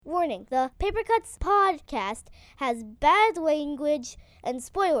Warning, the Paper Cuts podcast has bad language and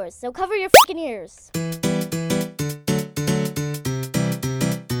spoilers, so cover your fucking ears.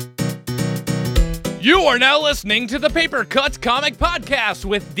 You are now listening to the Paper Cuts Comic Podcast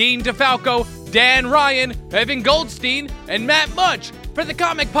with Dean DeFalco, Dan Ryan, Evan Goldstein, and Matt Mudge. For the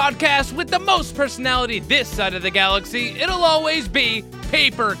comic podcast with the most personality this side of the galaxy, it'll always be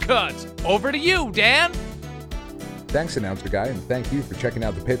Paper Cuts. Over to you, Dan. Thanks, announcer guy, and thank you for checking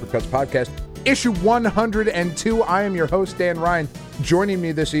out the Paper Cuts podcast, issue 102. I am your host, Dan Ryan. Joining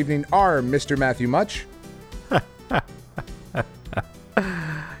me this evening are Mr. Matthew Mudge.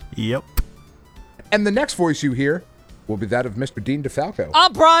 Yep. And the next voice you hear will be that of Mr. Dean DeFalco.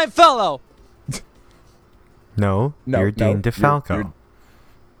 I'm Brian Fellow. No, you're Dean DeFalco.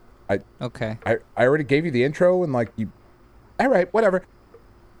 Okay. I already gave you the intro and you... All right, whatever.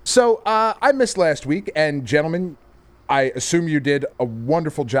 So, I missed last week, and gentlemen, I assume you did a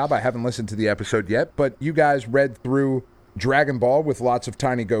wonderful job. I haven't listened to the episode yet, but you guys read through Dragon Ball with lots of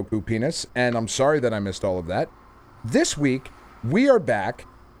tiny Goku penis, and I'm sorry that I missed all of that. This week, we are back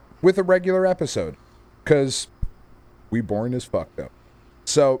with a regular episode, because we boring as fuck, though.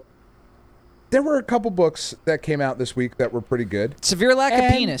 So, there were a couple books that came out this week that were pretty good. Severe lack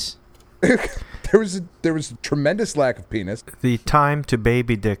of penis. There was a tremendous lack of penis. The time to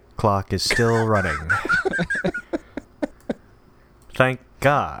baby dick clock is still running. Thank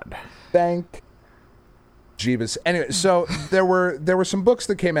God. Thank Jeebus. Anyway, so there were some books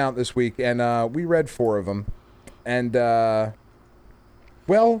that came out this week, and we read 4 of them. And,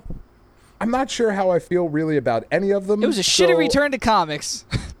 well, I'm not sure how I feel really about any of them. It was a shitty return to comics.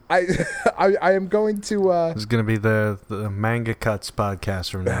 I am going to... This is going to be the Manga Cuts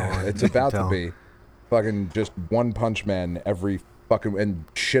podcast from now on. It's about to be. Fucking just One Punch Man every fucking... And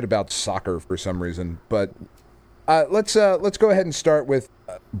shit about soccer for some reason. But let's go ahead and start with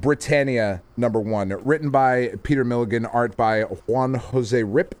Britannia #1. Written by Peter Milligan, art by Juan Jose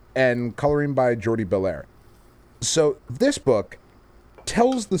Rip, and coloring by Jordi Belair. So this book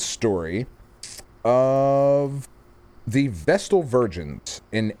tells the story of the Vestal Virgins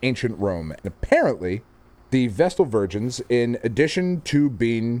in ancient Rome. And apparently, the Vestal Virgins, in addition to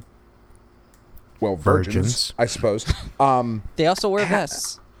being, well, virgins. I suppose. They also wear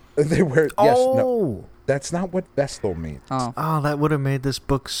vests. They wear, yes, no. Oh! That's not what Vestal means. Oh, that would have made this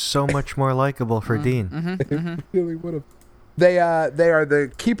book so much more likable for Dean. It really would have. They are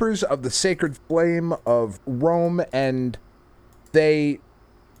the keepers of the sacred flame of Rome, and they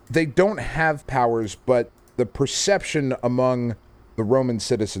don't have powers, but the perception among the Roman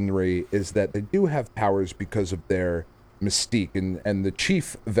citizenry is that they do have powers because of their mystique, and the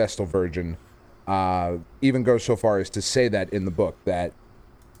chief Vestal Virgin even goes so far as to say that in the book, that,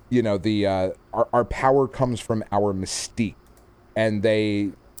 you know, our power comes from our mystique, and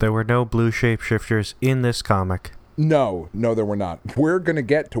there were no blue shapeshifters in this comic. No, there were not. We're gonna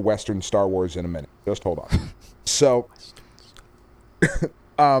get to Western Star Wars in a minute. Just hold on. So,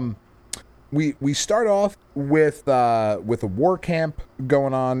 we start off with a war camp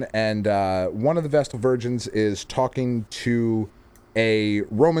going on, and one of the Vestal Virgins is talking to a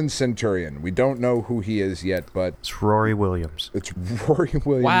Roman centurion. We don't know who he is yet, but it's Rory Williams. It's Rory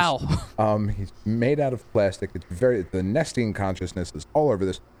Williams. Wow. He's made out of plastic. It's the Nestine consciousness is all over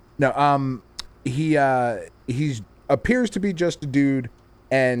this. No, he appears to be just a dude,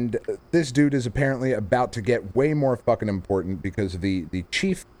 and this dude is apparently about to get way more fucking important because the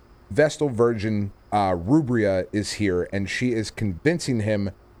chief Vestal Virgin, Rubria, is here, and she is convincing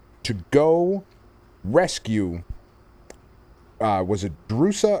him to go rescue, was it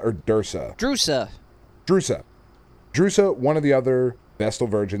Drusa or Dursa? Drusa, one of the other Vestal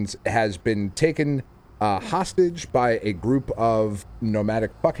Virgins, has been taken hostage by a group of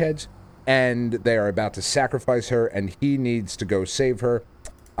nomadic fuckheads, and they are about to sacrifice her, and he needs to go save her.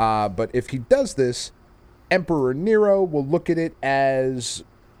 But if he does this, Emperor Nero will look at it as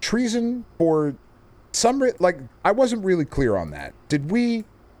treason for some... I wasn't really clear on that.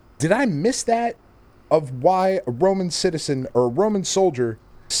 Did I miss that? Of why a Roman citizen or a Roman soldier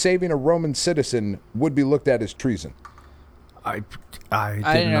saving a Roman citizen would be looked at as treason? I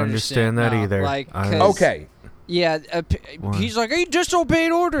didn't understand that either. Okay. Yeah, he's like, he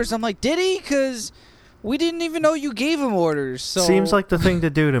disobeyed orders. I'm like, did he? Because we didn't even know you gave him orders. So seems like the thing to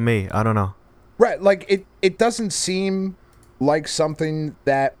do to me. I don't know. Right, it doesn't seem like something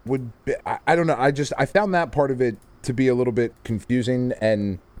that would be, I don't know. I found that part of it to be a little bit confusing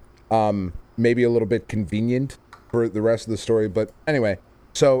and maybe a little bit convenient for the rest of the story. But anyway,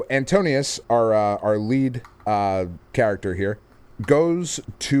 so Antonius, our lead character here, goes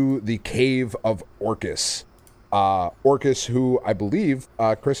to the cave of Orcus. Orcus, who I believe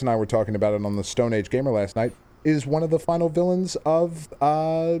Chris and I were talking about it on the Stone Age Gamer last night, is one of the final villains of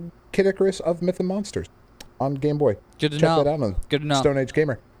Kid Icarus of Myth and Monsters on Game Boy. Good to Check know. that out on Good to know. Stone Age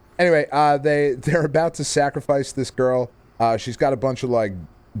Gamer. Anyway, they're about to sacrifice this girl. She's got a bunch of like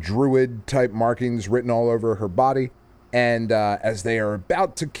druid type markings written all over her body, and as they are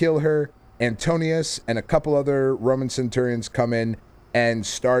about to kill her, Antonius and a couple other Roman centurions come in and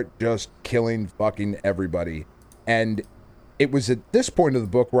start just killing fucking everybody. And it was at this point of the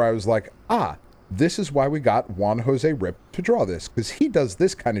book where I was like, this is why we got Juan Jose Rip to draw this, because he does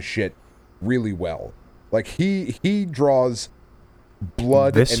this kind of shit really well. Like, he draws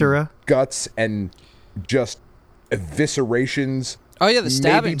blood Viscera? and guts and just eviscerations. Oh yeah, the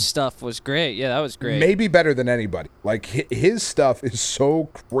stabbing Maybe- stuff was great. Yeah, that was great. Maybe better than anybody. Like, his stuff is so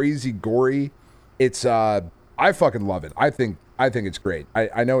crazy gory. It's I fucking love it. I think it's great.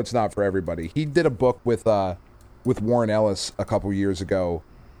 I know it's not for everybody. He did a book with Warren Ellis a couple years ago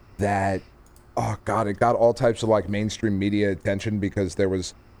that, oh god, it got all types of like mainstream media attention because there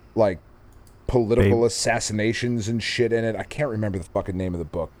was like political assassinations and shit in it. I can't remember the fucking name of the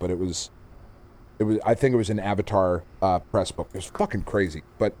book, but it was I think it was an Avatar press book. It was fucking crazy.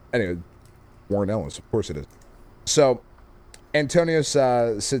 But anyway, Warren Ellis, of course it is. So Antonius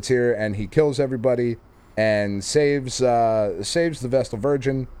sits here and he kills everybody and saves the Vestal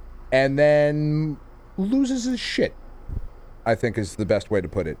Virgin, and then loses his shit, I think is the best way to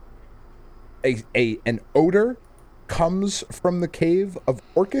put it. An odor comes from the cave of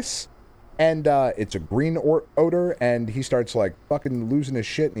Orcus, and it's a green odor, and he starts like fucking losing his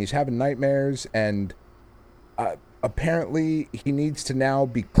shit, and he's having nightmares, and apparently he needs to now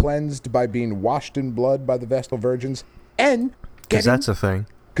be cleansed by being washed in blood by the Vestal Virgins, and Because that's a thing.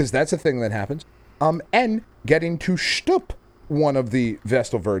 because that's a thing that happens, and getting to shtup one of the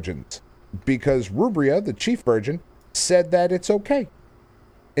Vestal Virgins, because Rubria, the chief virgin, said that it's okay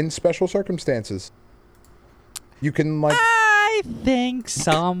in special circumstances. You can, like, I think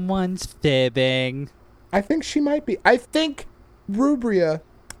someone's fibbing. I think she might be. I think Rubria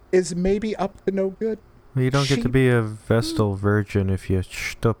is maybe up to no good. Well, you don't get to be a Vestal Virgin if you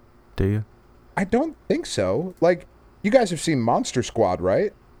shtup, do you? I don't think so. Like, you guys have seen Monster Squad,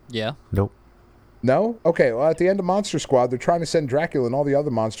 right? Yeah. Nope. No? Okay, well, at the end of Monster Squad, they're trying to send Dracula and all the other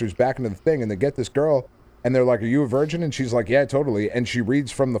monsters back into the thing, and they get this girl, and they're like, are you a virgin? And she's like, yeah, totally. And she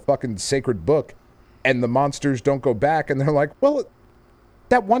reads from the fucking sacred book, and the monsters don't go back, and they're like, well,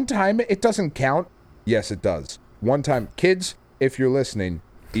 that one time, it doesn't count. Yes, it does. One time. Kids, if you're listening,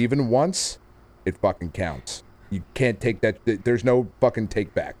 even once, it fucking counts. You can't take that. There's no fucking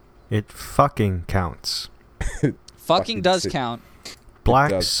take back. It fucking counts. Fucking does sick. count.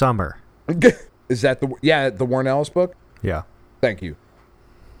 Black does. Summer. Is that the Warren Ellis book? Yeah. Thank you.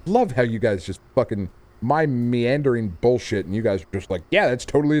 Love how you guys just fucking my meandering bullshit, and you guys are just like, yeah, that's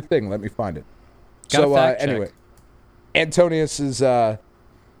totally a thing. Let me find it. Gotta So fact check. anyway, Antonius is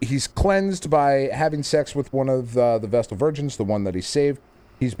he's cleansed by having sex with one of the Vestal Virgins, the one that he saved.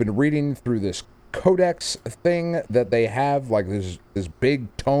 He's been reading through this codex thing that they have, like this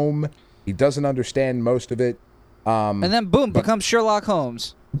big tome. He doesn't understand most of it. And then boom, becomes Sherlock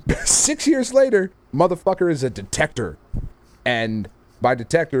Holmes. 6 years later, motherfucker is a detector. And by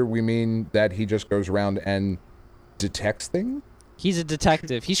detector, we mean that he just goes around and detects things. He's a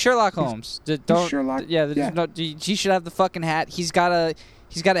detective. He's Sherlock Holmes. Sherlock? Yeah. Yeah. No, he should have the fucking hat. He's got a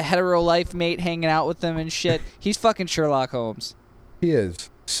hetero life mate hanging out with him and shit. He's fucking Sherlock Holmes. He is.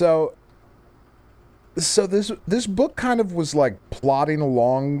 So this book kind of was like plodding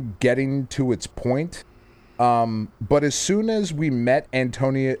along, getting to its point. But as soon as we met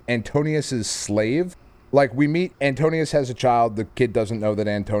Antonius's slave, like we meet Antonius has a child. The kid doesn't know that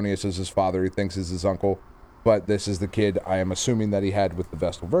Antonius is his father. He thinks is his uncle, but this is the kid I am assuming that he had with the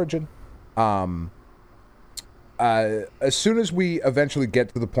Vestal Virgin. As soon as we eventually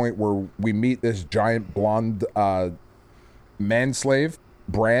get to the point where we meet this giant blonde manslave,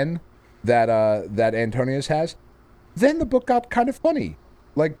 Bran, that Antonius has, then the book got kind of funny.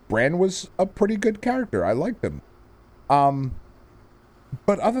 Like, Bran was a pretty good character. I liked him.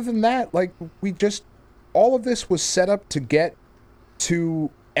 But other than that, like, all of this was set up to get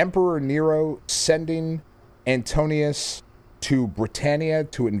to Emperor Nero sending Antonius to Britannia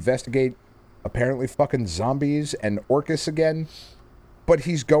to investigate apparently fucking zombies and Orcus again. But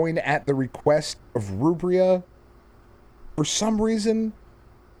he's going at the request of Rubria. For some reason,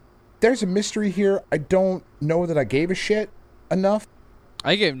 there's a mystery here. I don't know that I gave a shit enough.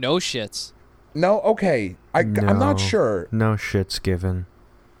 I gave no shits. No? Okay. I'm not sure. No shit's given.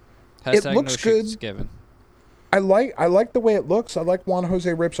 Hashtag looks no good. shits given. I like the way it looks. I like Juan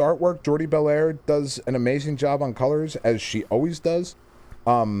Jose Rip's artwork. Jordi Belair does an amazing job on colors, as she always does.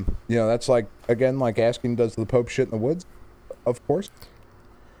 That's like asking, does the Pope shit in the woods? Of course.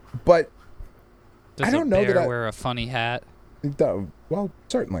 But Does I don't know that I wear a funny hat? Well,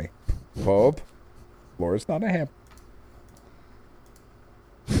 certainly. Pope, Laura's not a ham.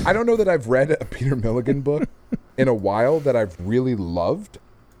 I don't know that I've read a Peter Milligan book in a while that I've really loved.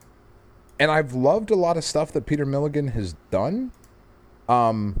 And I've loved a lot of stuff that Peter Milligan has done.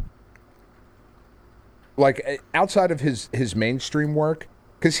 Like outside of his mainstream work,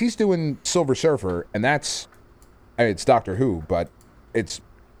 because he's doing Silver Surfer, and it's Doctor Who, but it's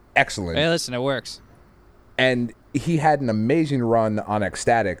excellent. Hey, listen, it works. And he had an amazing run on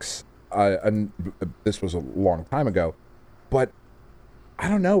Ecstatics. And this was a long time ago, but I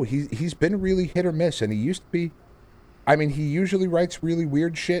don't know. He's been really hit or miss, and he used to be. I mean, he usually writes really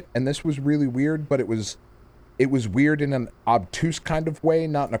weird shit, and this was really weird, but it was weird in an obtuse kind of way,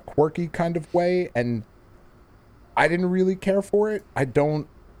 not in a quirky kind of way, and I didn't really care for it. I don't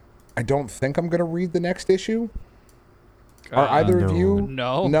think I'm gonna read the next issue. Are either of you?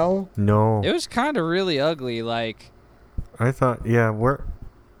 No. No. It was kind of really ugly. Like, I thought,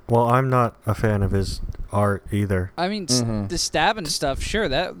 well, I'm not a fan of his art either. I mean, the stabbing stuff, sure,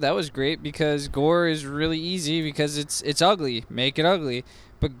 that was great because gore is really easy because it's ugly. Make it ugly.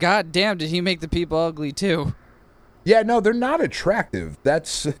 But goddamn, did he make the people ugly too? Yeah, no, they're not attractive.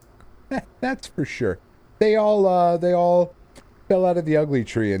 That's for sure. They all fell out of the ugly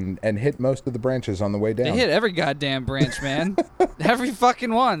tree and hit most of the branches on the way down. They hit every goddamn branch, man. Every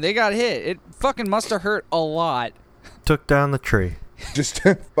fucking one. They got hit. It fucking must have hurt a lot. Took down the tree. Just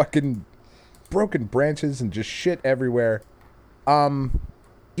fucking broken branches and just shit everywhere.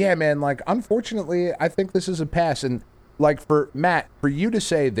 Yeah, man, like, unfortunately, I think this is a pass. And, like, for Matt, for you to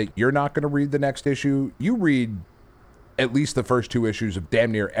say that you're not going to read the next issue, you read at least the first 2 issues of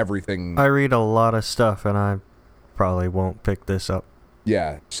damn near everything. I read a lot of stuff, and I probably won't pick this up.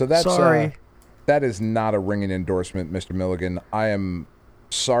 Yeah, so that's sorry. That is not a ringing endorsement, Mr. Milligan. I am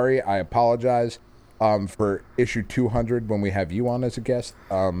sorry. I apologize for issue 200 when we have you on as a guest.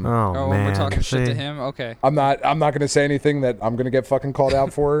 When man. we're talking shit to him? Okay. I'm not going to say anything that I'm going to get fucking called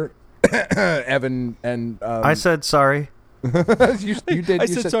out for. Evan and... I said sorry. you did. I you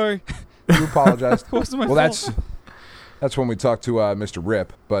said sorry. You apologized. It wasn't my fault. That's when we talked to Mr.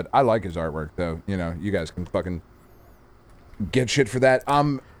 Rip, but I like his artwork, though. You know, you guys can fucking get shit for that.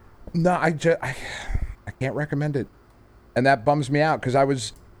 No, I can't recommend it, and that bums me out because I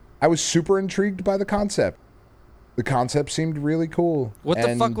was super intrigued by the concept. The concept seemed really cool. What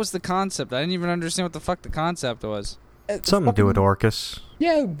the fuck was the concept? I didn't even understand what the fuck the concept was. Something to do with Orcus.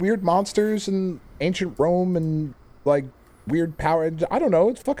 Yeah, weird monsters and ancient Rome and like weird power. I don't know.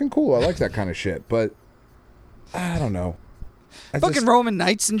 It's fucking cool. I like that kind of shit, but I don't know. Fucking Roman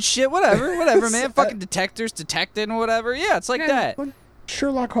knights and shit. Whatever, man. Fucking detectors detecting whatever. Yeah, it's like that. Like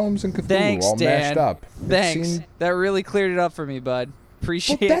Sherlock Holmes and Cthulhu Thanks, all Dan. mashed up. Thanks. That really cleared it up for me, bud.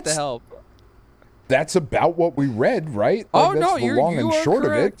 Appreciate the help. That's about what we read, right? Oh, that's no, the you long and are short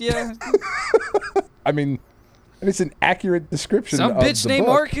correct. of it. Yeah. I mean, and it's an accurate description Some of bitch the named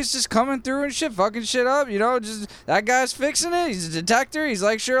book. Marcus just coming through and shit, fucking shit up. You know, just that guy's fixing it. He's a detective. He's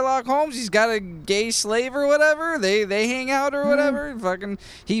like Sherlock Holmes. He's got a gay slave or whatever. They hang out or whatever. Fucking,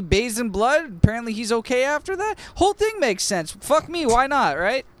 he bathes in blood. Apparently, he's okay after that. Whole thing makes sense. Fuck me, why not?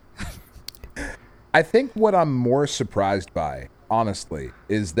 Right? I think what I'm more surprised by, honestly,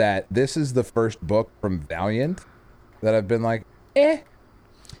 is that this is the first book from Valiant that I've been like,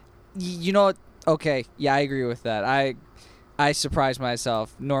 You know what? Okay, yeah, I agree with that. I surprised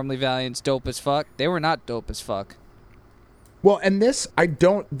myself. Normally Valiant's dope as fuck. They were not dope as fuck. Well, and this,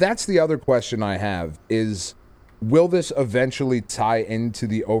 that's the other question I have is, will this eventually tie into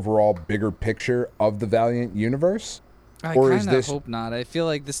the overall bigger picture of the Valiant universe? I Or is kind of this- hope not. I feel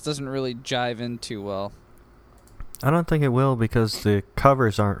like this doesn't really jive in too well. I don't think it will because the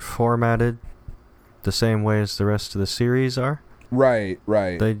covers aren't formatted the same way as the rest of the series are. Right.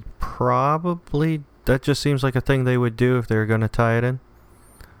 They probably... That just seems like a thing they would do if they were going to tie it in.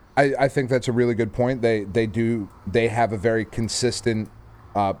 I think that's a really good point. They have a very consistent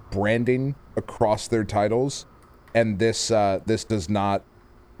branding across their titles, and this does not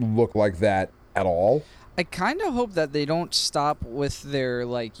look like that at all. I kind of hope that they don't stop with their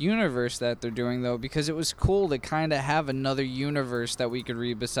like universe that they're doing though, because it was cool to kind of have another universe that we could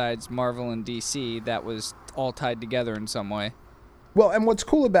read besides Marvel and DC that was all tied together in some way. Well, and what's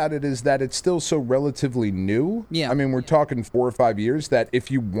cool about it is that it's still so relatively new. Yeah. I mean, we're talking 4 or 5 years that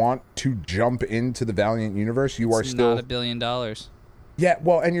if you want to jump into the Valiant universe, you are It's still not $1 billion. Yeah,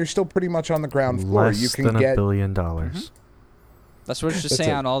 well, and you're still pretty much on the ground floor. Less You can than get $1 billion. Mm-hmm. That's what it should That's say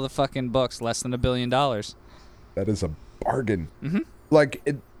it. on all the fucking books. Less than $1 billion. that is a bargain. Mm-hmm.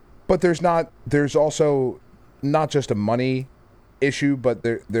 Like, but there's also not just a money issue, but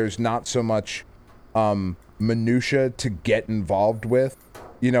there's not so much minutia to get involved with.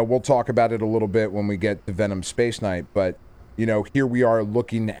 You know, we'll talk about it a little bit when we get to Venom Space Knight, but you know, here we are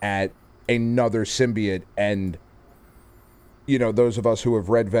looking at another symbiote, and you know, those of us who have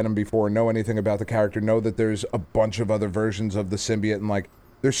read Venom before and know anything about the character know that there's a bunch of other versions of the symbiote, and like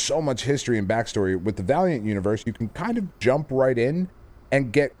there's so much history and backstory with the Valiant universe. You can kind of jump right in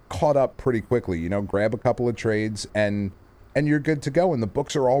and get caught up pretty quickly. You know, grab a couple of trades and you're good to go. And the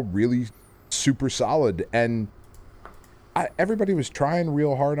books are all really super solid. And everybody was trying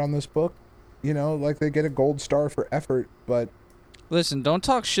real hard on this book. You know, like they get a gold star for effort, but Listen, don't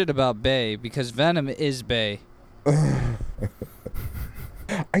talk shit about Bay, because Venom is Bay.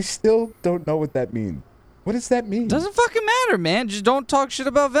 I still don't know what that means. What does that mean? Doesn't fucking matter, man. Just don't talk shit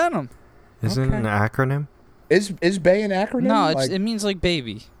about Venom. Isn't it an acronym? Is Bay an acronym? No, Like, it means like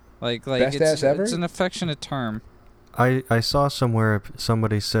baby. Like Best it's, ass ever? it's an affectionate term. I saw somewhere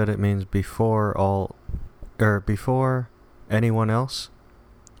somebody said it means before anyone else.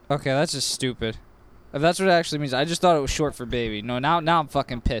 Okay, that's just stupid. If that's what it actually means, I just thought it was short for baby. No, now I'm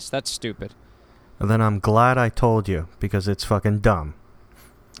fucking pissed. That's stupid. And then I'm glad I told you, because it's fucking dumb.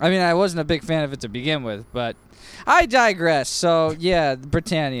 I mean, I wasn't a big fan of it to begin with, but I digress. So, yeah,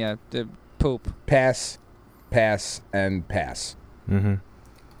 Britannia, the poop. pass, and pass. Mm-hmm.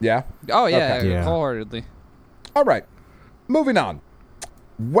 Yeah? Oh, yeah, Okay. Yeah. wholeheartedly. All right. Moving on.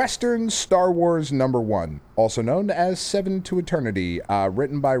 Western Star Wars #1, also known as Seven to Eternity,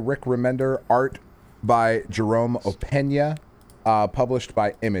 written by Rick Remender, art by Jerome Opeña, published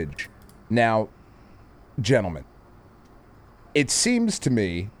by Image. Now, gentlemen, it seems to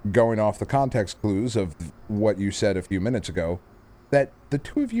me, going off the context clues of what you said a few minutes ago, that the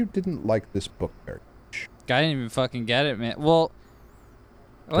two of you didn't like this book very much. I didn't even fucking get it, man. Well,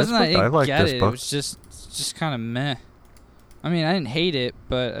 it wasn't that I book- I didn't like get this it. book. It was just kind of meh. I mean, I didn't hate it,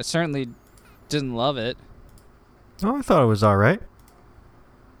 but I certainly didn't love it. Oh, I thought it was all right.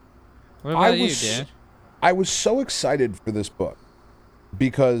 What about you, Dan? I was so excited for this book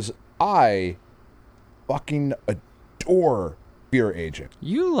because I fucking adore Fear Agent.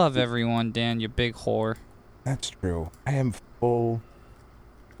 You love everyone, Dan, you big whore. That's true. I am full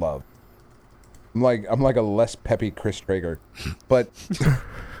love. I'm like a less peppy Chris Traeger, but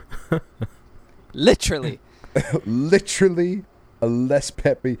Literally. literally a less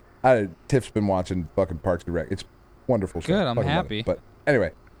peppy. Tiff's been watching fucking Parks and Rec. It's wonderful. Good, I'm Fucking love happy. it. But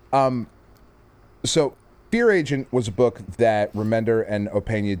anyway, so Fear Agent was a book that Remender and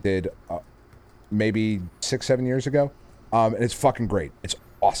Opeña did maybe 6-7 years ago, and it's fucking great. It's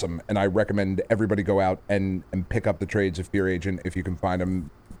awesome, and I recommend everybody go out and pick up the trades of Fear Agent if you can find them.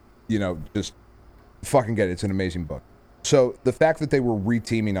 You know, just fucking get it. It's an amazing book. So the fact that they were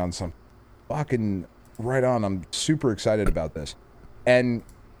reteaming on some fucking right on, I'm super excited about this. And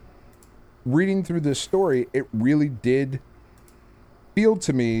reading through this story, it really did feel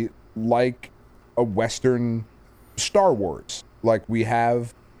to me like a Western Star Wars. Like we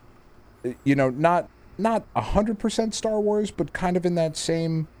have, you know, not 100% Star Wars, but kind of in that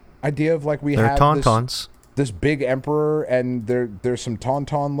same idea of like we They're have tauntauns. this big emperor, and there's some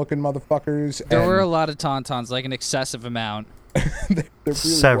tauntaun looking motherfuckers. There and were a lot of tauntauns, like an excessive amount. there really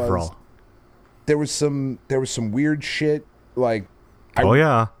Several. was. There was some weird shit like Oh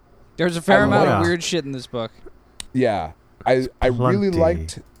yeah. There's a fair I amount love- of weird shit in this book. yeah. I really Plenty.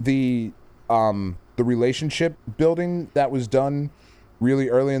 liked the relationship building that was done really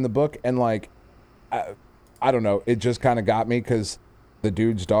early in the book, and like I don't know, it just kind of got me because the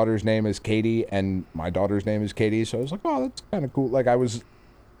dude's daughter's name is Katie and my daughter's name is Katie, so I was like, oh, that's kind of cool. Like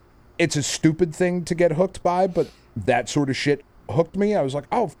it's a stupid thing to get hooked by, but that sort of shit hooked me. I was like,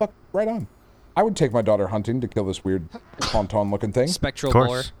 oh fuck, right on. I would take my daughter hunting to kill this weird tauntaun looking thing. Spectral Of boar.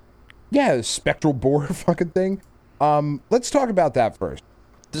 course. Yeah, the spectral boar fucking thing. Let's talk about that first.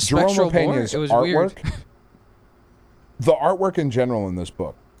 The Jerome spectral boar? Opeña's It was artwork, weird. the artwork in general in this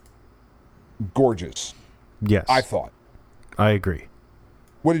book, gorgeous. Yes. I thought. I agree.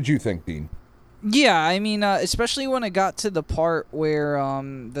 What did you think, Dean? Yeah, I mean, especially when it got to the part where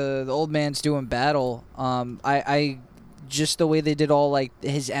the old man's doing battle, I just the way they did all like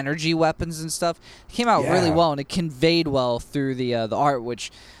his energy weapons and stuff came out really Yeah. well, and it conveyed well through the art,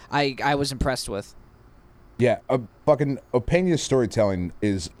 which I was impressed with. Yeah, fucking Opeña's storytelling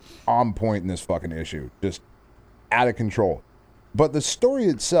is on point in this fucking issue, just out of control. But the story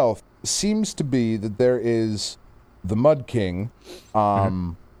itself seems to be that there is the Mud King,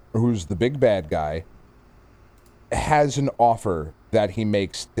 who's the big bad guy, has an offer that he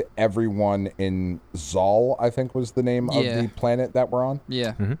makes to everyone in Zal, I think was the name of the planet that we're on.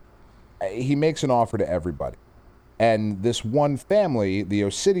 Yeah. He makes an offer to everybody. And this one family, the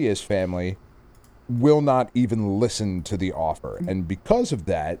Osidious family, will not even listen to the offer. And because of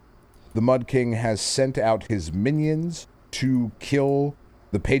that, the Mud King has sent out his minions to kill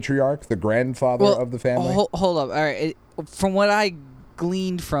the patriarch, the grandfather of the family. Hold up. All right. From what I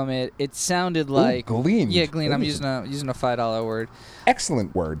gleaned from it, it sounded like gleaned. Yeah, gleaned. I'm using a $5 word.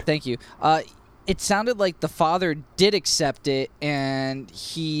 Excellent word. Thank you. It sounded like the father did accept it, and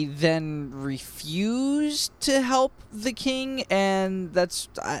he then refused to help the king, and that's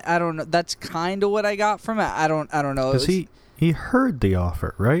I don't know. That's kind of what I got from it. I don't know. Because he heard the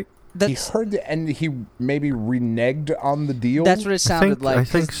offer, right? He heard it, and he maybe reneged on the deal. That's what it sounded like. I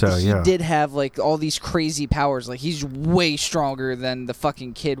think so, he yeah. did have like all these crazy powers. Like he's way stronger than the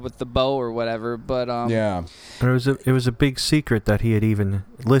fucking kid with the bow or whatever. But yeah. But it was a big secret that he had even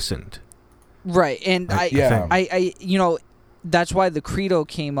listened. Right, and I that's why the credo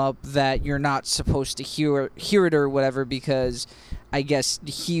came up that you're not supposed to hear it or whatever, because I guess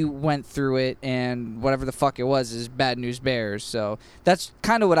he went through it, and whatever the fuck it was is bad news bears. So that's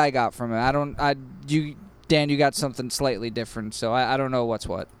kind of what I got from it. Dan, you got something slightly different, so I don't know what's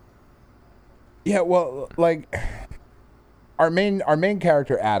what. Yeah, well, like our main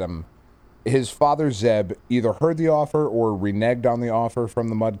character Adam, his father Zeb either heard the offer or reneged on the offer from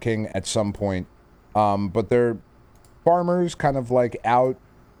the Mud King at some point. But they're farmers, kind of like out,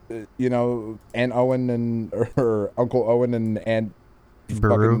 Aunt Owen or Uncle Owen and Aunt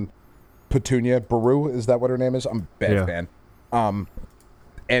Baru. Petunia. Baru, is that what her name is? I'm a bad fan.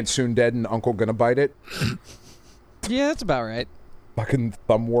 Aunt Soon Dead and Uncle Gonna Bite It. Yeah, that's about right. Fucking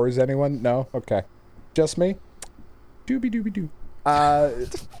Thumb Wars, anyone? No? Okay. Just me? Doobie-doobie-doo.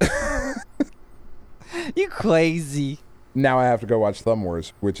 You crazy. Now I have to go watch Thumb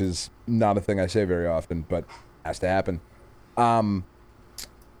Wars, which is not a thing I say very often, but has to happen.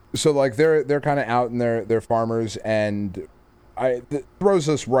 So like they're kind of out and they're farmers, and throws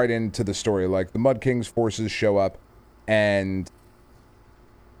us right into the story. Like the Mud King's forces show up, and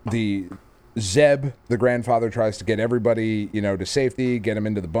the Zeb, the grandfather, tries to get everybody to safety, get him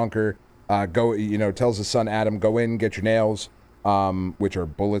into the bunker. Tells his son Adam, go in, get your nails, which are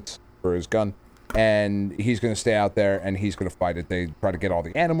bullets for his gun. And he's going to stay out there, and he's going to fight it. They try to get all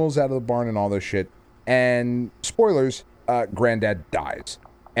the animals out of the barn and all this shit. And, spoilers, Granddad dies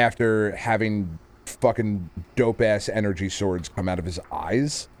after having fucking dope-ass energy swords come out of his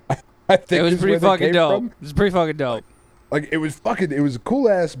eyes. I think it was pretty fucking dope. From. It was pretty fucking dope. Like, it was a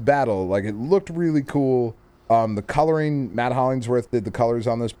cool-ass battle. Like, it looked really cool. The coloring, Matt Hollingsworth did the colors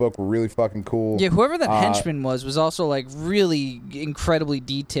on this book, were really fucking cool. Yeah, whoever that henchman was also like really incredibly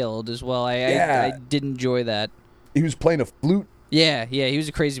detailed as well. I did enjoy that. He was playing a flute. Yeah, he was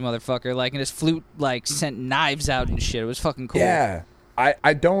a crazy motherfucker. Like, and his flute like sent knives out and shit. It was fucking cool. Yeah,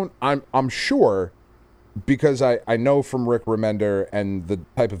 I'm sure, because I know from Rick Remender and the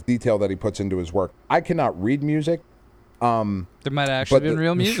type of detail that he puts into his work. I cannot read music. There might have actually been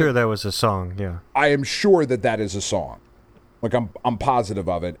real music. I'm sure that was a song, yeah. I am sure that is a song. Like, I'm positive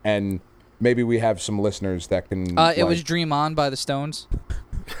of it, and maybe we have some listeners that can... it was Dream On by the Stones.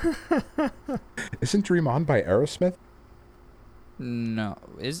 Isn't Dream On by Aerosmith? No.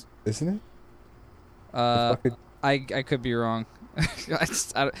 Isn't it? I could be wrong.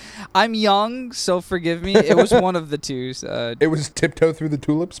 I'm young, so forgive me. It was one of the two. It was Tiptoe Through the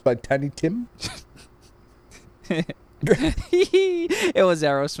Tulips by Tiny Tim? It was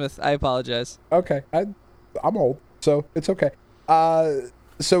Aerosmith. I apologize. Okay. I'm old, so it's okay.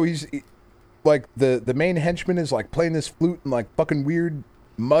 So he's like the main henchman is like playing this flute, and like fucking weird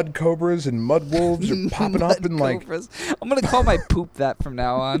mud cobras and mud wolves are popping up and like... I'm gonna call my poop that from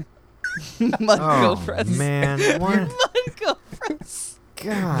now on. Mud cobras. Man, what? Mud cobras.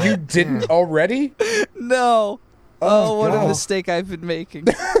 God. You didn't already? No. Oh, what God. a mistake I've been making.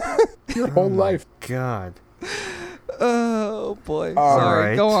 Your whole life. God. Oh boy. All Sorry.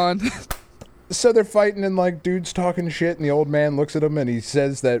 right. Go on. So they're fighting, and like dude's talking shit, and the old man looks at him and he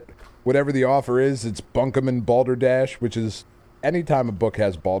says that whatever the offer is, it's Bunkum and Balderdash, which is anytime a book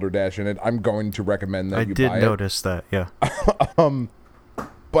has Balderdash in it, I'm going to recommend that you buy it. I did notice that, yeah.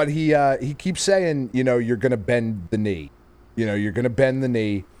 But he keeps saying, you're gonna bend the knee. You're gonna bend the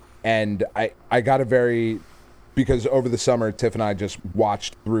knee, and I got a very... Because over the summer, Tiff and I just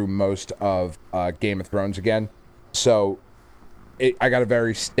watched through most of Game of Thrones again. So I got a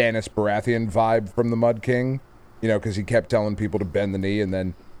very Stannis Baratheon vibe from the Mud King, because he kept telling people to bend the knee. And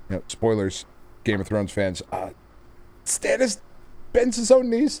then, spoilers, Game of Thrones fans, Stannis bends his own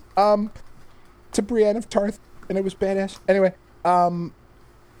knees to Brienne of Tarth, and it was badass. Anyway,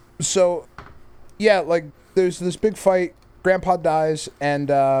 so yeah, like there's this big fight. Grandpa dies, and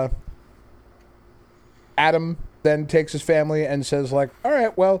Adam then takes his family and says, like, all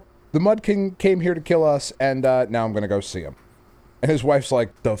right, well, the Mud King came here to kill us, and now I'm going to go see him. And his wife's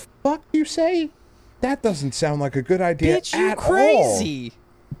like, the fuck you say? That doesn't sound like a good idea Bitch, you at crazy.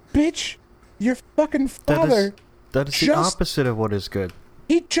 all. Bitch, your fucking father, That is the opposite of what is good.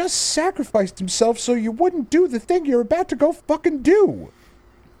 he just sacrificed himself so you wouldn't do the thing you're about to go fucking do.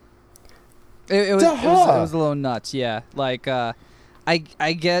 It was a little nuts, yeah. Like, I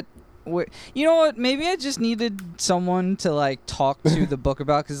get... You know what? Maybe I just needed someone to, like, talk to the book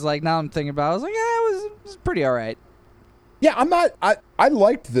about, because, like, now I'm thinking about it, I was like, yeah, it was pretty all right. Yeah, I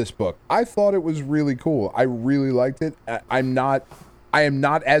liked this book. I thought it was really cool. I really liked it. I am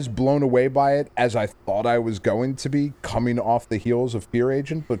not as blown away by it as I thought I was going to be coming off the heels of Fear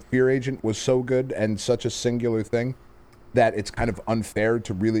Agent, but Fear Agent was so good and such a singular thing that it's kind of unfair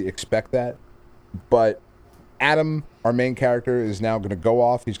to really expect that. But Adam, our main character, is now going to go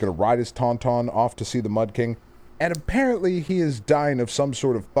off. He's going to ride his Tauntaun off to see the Mud King. And apparently he is dying of some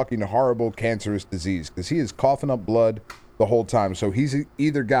sort of fucking horrible cancerous disease because he is coughing up blood the whole time. So he's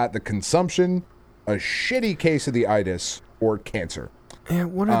either got the consumption, a shitty case of the itis, or cancer. Yeah,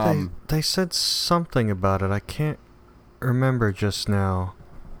 what did they said something about it. I can't remember just now.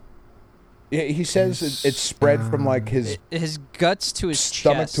 Yeah, he says it's spread from like his guts to his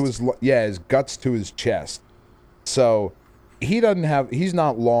stomach chest. to his guts to his chest. So he's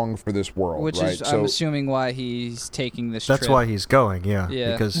not long for this world, Which right? is, so, I'm assuming, why he's taking this That's trip. why he's going, yeah.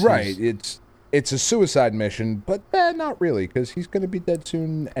 Yeah. Because right, it's a suicide mission, but not really, because he's going to be dead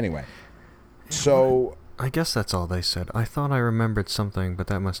soon anyway. So I guess that's all they said. I thought I remembered something, but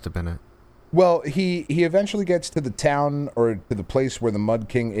that must have been it. well, he eventually gets to the town or to the place where the Mud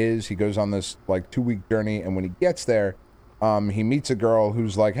King is. He goes on this like 2-week journey, and when he gets there, he meets a girl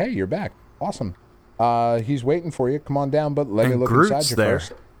who's like, "Hey, you're back. Awesome. He's waiting for you. Come on down, but let me look Groot's inside you there.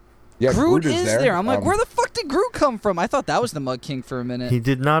 first." Yeah, Groot Groot is there. I'm like, where the fuck did Groot come from? I thought that was the Mud King for a minute. He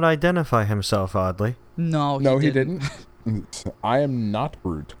did not identify himself, oddly. No, he didn't. I am not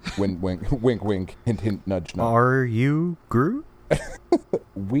Groot. Wink, wink, wink, wink. Hint, hint, nudge, nudge. Are you Groot?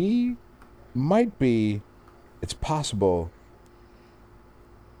 We might be. It's possible.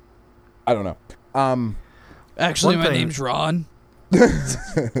 I don't know. Actually, One my thing- name's Ron.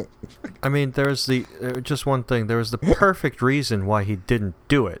 I mean, there's just one thing. There was the perfect reason why he didn't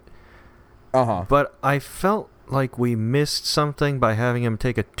do it. Uh-huh. But I felt like we missed something by having him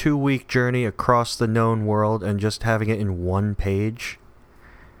take a 2-week journey across the known world and just having it in one page.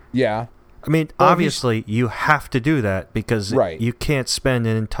 Yeah. I mean, Well, obviously, you have to do that because Right. you can't spend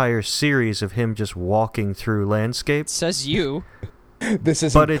an entire series of him just walking through landscapes. Says you. This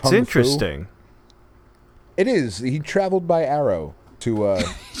isn't But it's Kung Fu. interesting. It is. He traveled by arrow to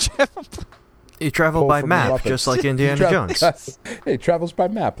He traveled pull by from the map, Muppets. just like Indiana He Jones. He travels by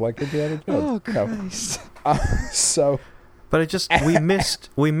map like Indiana Jones. Oh, No. Christ. So But it just we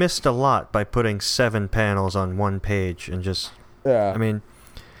missed a lot by putting 7 panels on one page and just yeah, I mean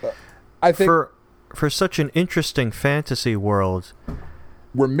I think for such an interesting fantasy world,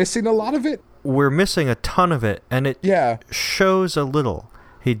 we're missing a lot of it. we're missing a ton of it, and it Yeah. shows a little.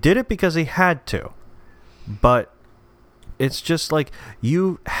 He did it because he had to, but it's just like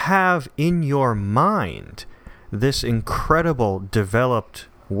you have in your mind this incredible developed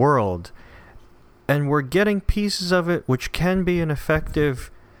world, and we're getting pieces of it which can be an effective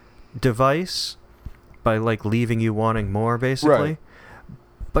device by like leaving you wanting more, basically. Right.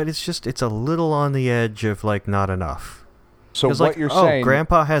 But it's a little on the edge of like not enough. So what Like, you're oh, saying?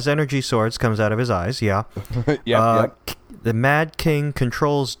 Grandpa has energy swords comes out of his eyes. Yeah. Yep. The Mad King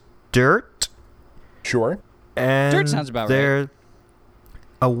controls dirt, Sure. and Dirt sounds about right. they're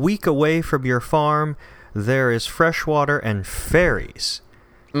a week away from your farm. There is fresh water and fairies.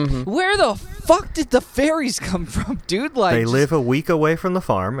 Where the fuck did the fairies come from, dude? Like, They just- live a week away from the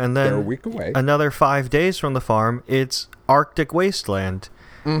farm, and They're a then week away. another 5 days from the farm, it's Arctic wasteland,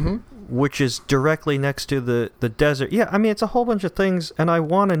 which is directly next to the desert. Yeah, I mean, it's a whole bunch of things, and I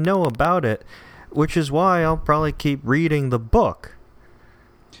want to know about it, which is why I'll probably keep reading the book.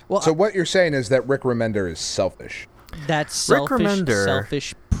 Well, So what you're saying is that Rick Remender is selfish. that's Rick selfish, Remender-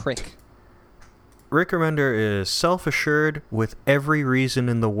 selfish prick. Rick Remender is self-assured with every reason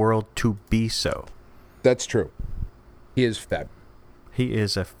in the world to be so. That's true. He is fab. He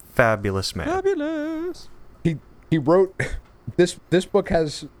is a fabulous man. Fabulous. He wrote this book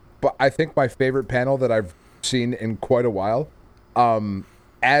has I think my favorite panel that I've seen in quite a while.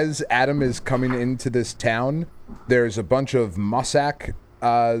 as Adam is coming into this town, there's a bunch of Mossack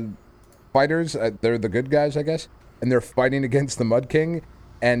fighters. They're the good guys, I guess, and they're fighting against the Mud King.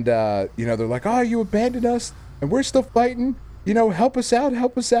 And they're like, "Oh, you abandoned us, and we're still fighting. Help us out,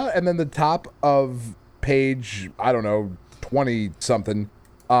 help us out." And then the top of page, I don't know, 20 something.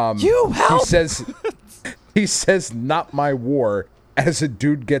 You help! He says, "Not my war," as a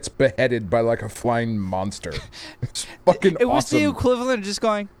dude gets beheaded by like a flying monster. It's fucking It was awesome. the equivalent of just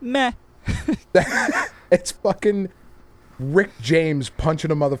going, meh. It's fucking Rick James punching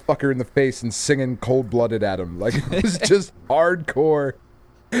a motherfucker in the face and singing Cold-Blooded at him. Like, it was just hardcore.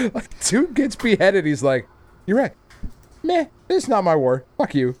 Like, dude gets beheaded. He's like, "You're right. Meh, it's not my war.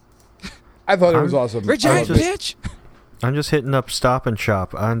 Fuck you." I thought it was awesome. Rich I ass loved it. bitch! I'm just hitting up Stop and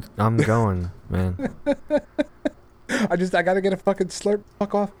Shop. I'm going, man. I gotta get a fucking slurp.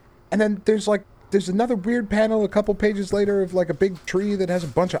 Fuck off. And then there's another weird panel a couple pages later of like a big tree that has a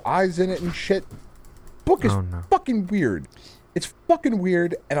bunch of eyes in it and shit. Book is fucking weird. It's fucking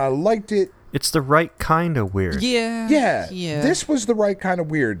weird, and I liked it. It's the right kind of weird. Yeah. This was the right kind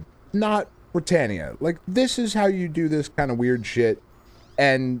of weird, not Britannia. Like, this is how you do this kind of weird shit.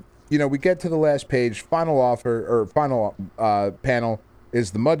 And, we get to the last page. Final panel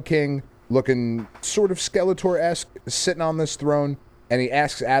is the Mud King looking sort of Skeletor-esque, sitting on this throne. And he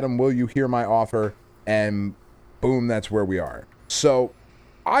asks Adam, "Will you hear my offer?" And boom, that's where we are. So,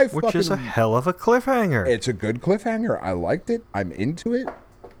 Which is a hell of a cliffhanger. It's a good cliffhanger. I liked it. I'm into it.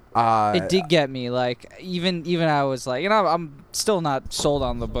 It did get me. Like, even I was like, I'm still not sold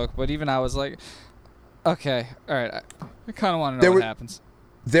on the book, but even I was like, okay, all right, I kind of want to know what happens.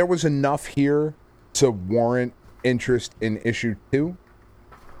 There was enough here to warrant interest in issue 2,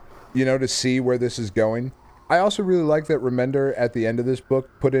 to see where this is going. I also really like that Remender, at the end of this book,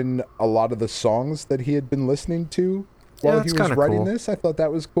 put in a lot of the songs that he had been listening to while he was writing this. I thought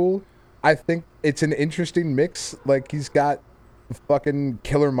that was cool. I think it's an interesting mix. Like, he's got fucking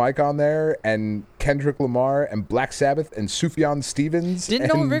Killer Mike on there, and Kendrick Lamar, and Black Sabbath, and Sufjan Stevens. Didn't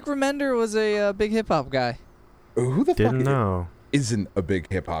know Rick Remender was a big hip-hop guy. Who the Didn't fuck know. isn't a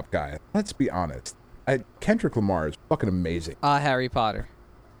big hip-hop guy? Let's be honest. Kendrick Lamar is fucking amazing. Harry Potter.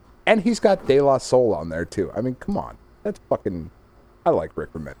 And he's got De La Soul on there, too. I mean, come on. That's fucking... I like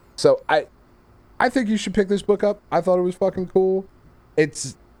Rick Remender. So, I think you should pick this book up. I thought it was fucking cool.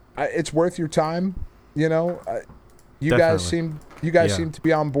 It's worth your time, You guys seem to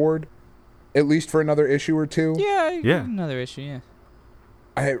be on board, at least for another issue or two. Yeah. Another issue, yeah.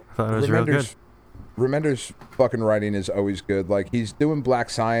 I thought it was real good. Remender's fucking writing is always good. Like, he's doing Black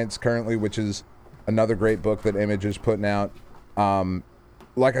Science currently, which is another great book that Image is putting out.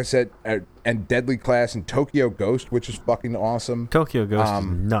 Like I said, and Deadly Class and Tokyo Ghost, which is fucking awesome. Tokyo Ghost is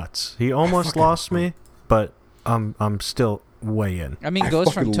nuts. He almost lost me, but I'm still way in. I mean,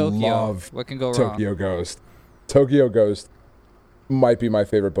 Ghost from Tokyo. What can go wrong? Tokyo Ghost. Tokyo Ghost might be my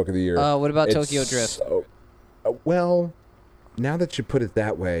favorite book of the year. What about Tokyo Drift? Well, now that you put it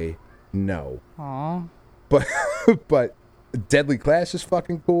that way, no. Aw. But Deadly Class is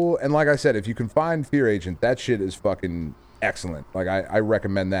fucking cool. And like I said, if you can find Fear Agent, that shit is fucking excellent. Like, I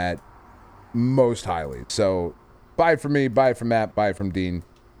recommend that most highly. So buy it from me, buy it from Matt, buy it from Dean.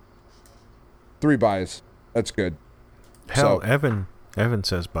 3 buys. That's good. Hell, Evan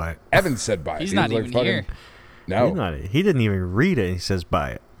says buy it. Evan said buy it. He's not even here. No. He didn't even read it. He says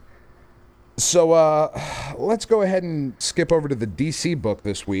buy it. So let's go ahead and skip over to the DC book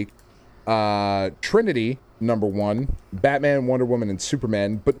this week. Trinity, #1, Batman, Wonder Woman, and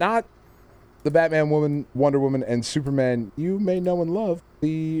Superman, but not the Batman, Wonder Woman, and Superman you may know and love,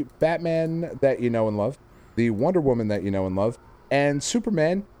 the Batman that you know and love, the Wonder Woman that you know and love, and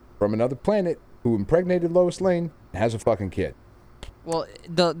Superman from another planet who impregnated Lois Lane and has a fucking kid. Well,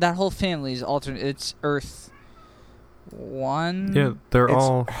 that whole family is alternate. It's Earth 1. Yeah, they're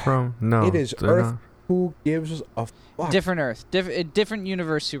all from... No, it is they're Earth. not. Who gives a fuck? Different Earth. Different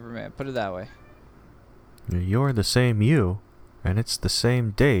universe Superman. Put it that way. You're the same you, and it's the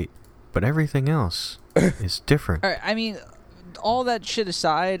same date, but everything else is different. All right, I mean, all that shit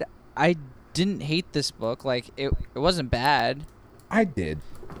aside, I didn't hate this book. Like, it wasn't bad. I did.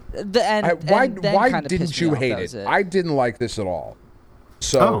 Why didn't you hate it? I didn't like this at all.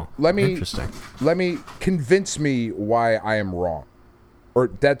 So let me convince me why I am wrong. Or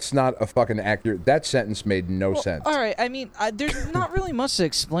that's not a fucking accurate. That sentence made no sense. All right, I mean, there's not really much to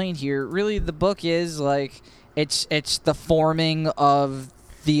explain here. Really, the book is like it's the forming of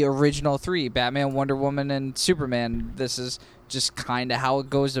the original 3: Batman, Wonder Woman, and Superman. This is just kind of how it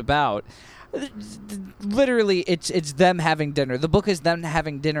goes about. Literally, it's them having dinner. The book is them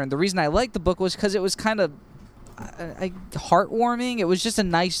having dinner, and the reason I liked the book was because it was kind of, heartwarming. It was just a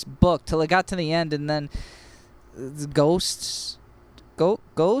nice book till it got to the end, and then the ghosts,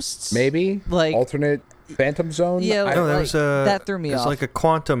 Maybe like alternate Phantom Zone. Yeah, No, that was that threw me it was off. like a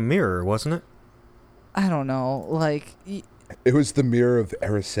quantum mirror, wasn't it? I don't know, like. It was the mirror of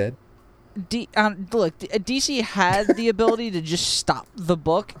Erised. Look, DC had the ability to just stop the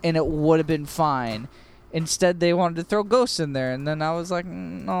book and it would have been fine. Instead, they wanted to throw ghosts in there, and then I was like,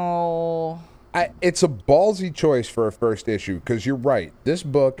 no. It's a ballsy choice for a first issue because you're right. This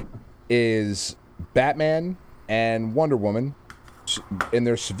book is Batman and Wonder Woman in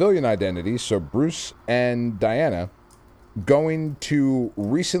their civilian identities, so Bruce and Diana, going to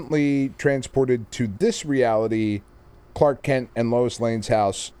recently transported to this reality Clark Kent and Lois Lane's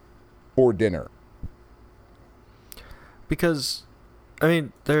house for dinner. Because, I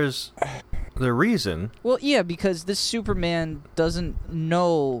mean, there's the reason. Well, yeah, because this Superman doesn't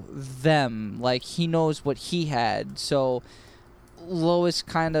know them. Like, he knows what he had. So Lois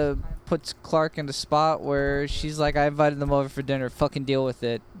kind of puts Clark in a spot where she's like, I invited them over for dinner. Fucking deal with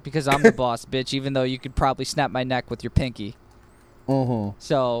it. Because I'm the boss, bitch, even though you could probably snap my neck with your pinky. Mm-hmm.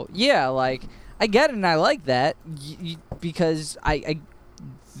 So, yeah, like, I get it and I like that because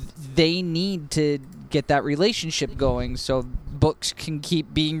they need to get that relationship going so books can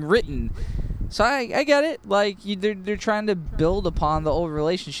keep being written. So I get it. Like, they're trying to build upon the old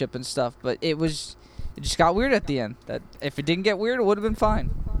relationship and stuff, but it just got weird at the end. That if it didn't get weird, it would have been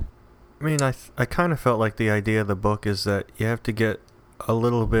fine. I mean, I kind of felt like the idea of the book is that you have to get a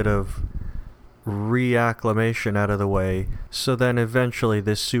little bit of reacclimation out of the way, so then eventually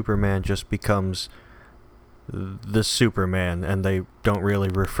this Superman just becomes the Superman, and they don't really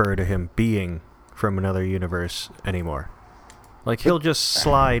refer to him being from another universe anymore. Like, he'll just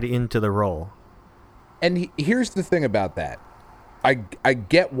slide into the role. And here's the thing about that. I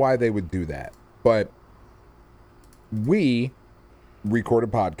get why they would do that, but we record a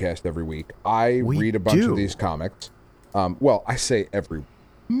podcast every week. I read a bunch of these comics. Well, I say every.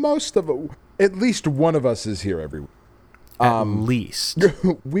 Most of it. At least one of us is here every week. At least.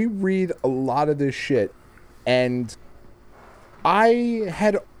 We read a lot of this shit, and I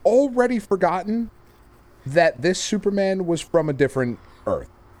had already forgotten that this Superman was from a different Earth.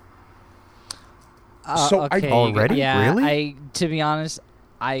 So okay. Already? Yeah, Really? to be honest,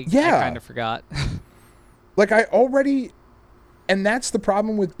 I kind of forgot. Like, I already... And that's the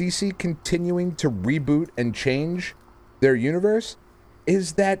problem with DC continuing to reboot and change their universe,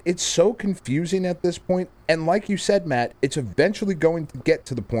 is that it's so confusing at this point. And like you said, Matt, it's eventually going to get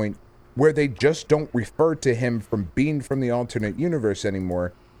to the point where they just don't refer to him from being from the alternate universe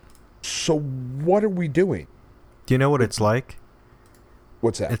anymore. So what are we doing? Do you know what it's like?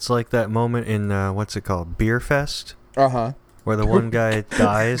 What's that? It's like that moment in, what's it called? Beer Fest? Uh-huh. Where the one guy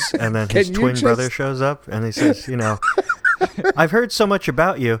dies, and then his twin brother shows up, and he says, you know, I've heard so much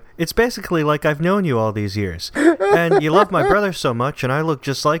about you. It's basically like I've known you all these years. And you love my brother so much, and I look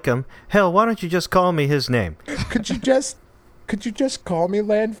just like him. Hell, why don't you just call me his name? Could you just call me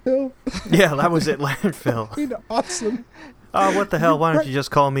Landfill? Yeah, that was it, Landfill. You know, awesome. Oh, what the hell? Why don't you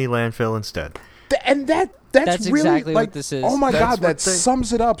just call me Landfill instead? And that's really, exactly like, what this is. Oh my That's God, that what they-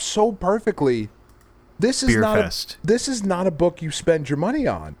 sums it up so perfectly. This is Beer not Fest. this is not a book you spend your money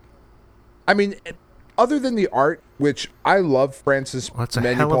on. I mean, other than the art, which I love Francis Well, that's a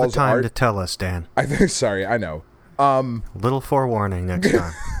hell of a Manipal's time art. to tell us, Dan. I think. Sorry, I know. Little forewarning next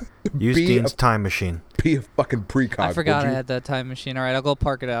time. Use Be Dean's a- time machine. Be a fucking precog. I forgot would I you? had that time machine. All right, I'll go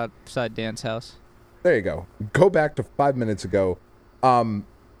park it outside Dan's house. There you go. Go back to 5 minutes ago.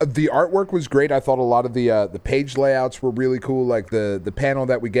 The artwork was great. I thought a lot of the page layouts were really cool. Like the panel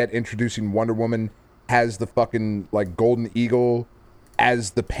that we get introducing Wonder Woman has the fucking like golden eagle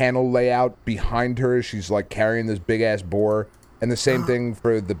as the panel layout behind her. She's like carrying this big ass boar. And the same thing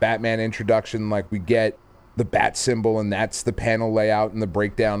for the Batman introduction. Like we get the bat symbol, and that's the panel layout and the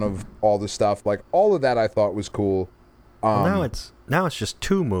breakdown of all the stuff. Like all of that I thought was cool. Well, now it's just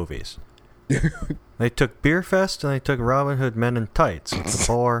two movies. They took Beer Fest and they took Robin Hood Men in Tights with the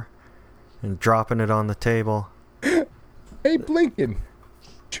boar and dropping it on the table. Abe Lincoln.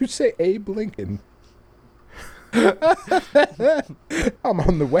 Did you say Abe Lincoln? I'm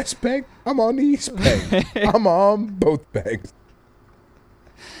on the West Bank. I'm on the East Bank. I'm on both banks.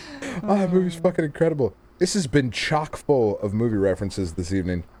 Oh, that movie's fucking incredible. This has been chock full of movie references this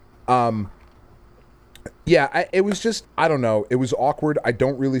evening. Yeah, it was just, I don't know. It was awkward. I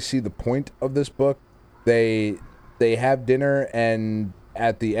don't really see the point of this book. They have dinner, and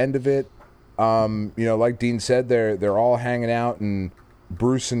at the end of it, you know, like Dean said, they're all hanging out, and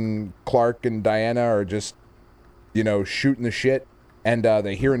Bruce and Clark and Diana are just, you know, shooting the shit, and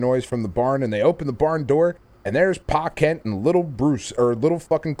they hear a noise from the barn, and they open the barn door, and there's Pa Kent and little Bruce, or little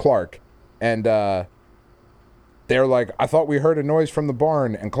fucking Clark. And they're like, I thought we heard a noise from the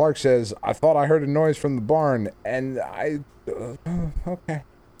barn. And Clark says, I thought I heard a noise from the barn. And okay.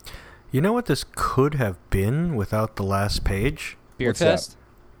 You know what this could have been without the last page? Beer What's fest.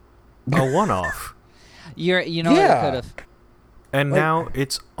 A one-off. You know Yeah. what could have. And Like- now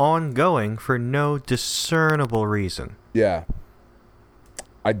it's ongoing for no discernible reason. Yeah.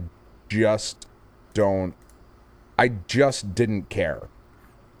 I just didn't care.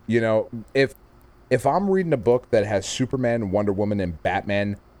 You know, if I'm reading a book that has Superman, Wonder Woman, and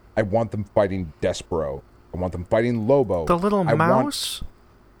Batman, I want them fighting Despero. I want them fighting Lobo. The little mouse?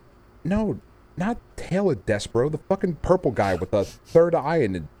 No, not Tail of Despero. The fucking purple guy with a third eye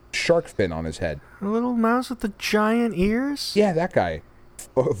and a shark fin on his head. The little mouse with the giant ears? Yeah, that guy.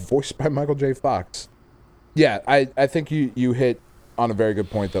 Voiced by Michael J. Fox. Yeah, I think you hit on a very good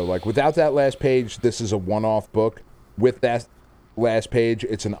point, though. Like, without that last page, this is a one-off book. With that last page,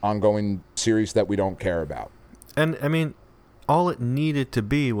 it's an ongoing series that we don't care about. And, I mean, all it needed to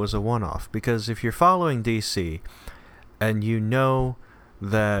be was a one-off. Because if you're following DC, and you know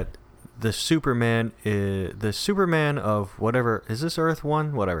that the Superman of whatever, is this Earth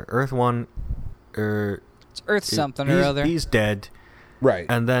 1? Whatever. Earth 1, It's Earth something or other. He's dead. Right.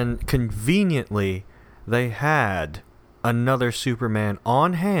 And then, conveniently, they had another Superman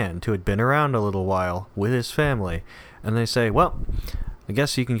on hand who had been around a little while with his family. And they say, well, I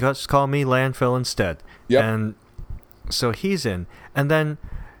guess you can just call me Landfill instead. Yep. And so he's in. And then,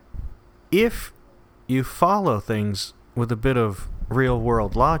 if you follow things with a bit of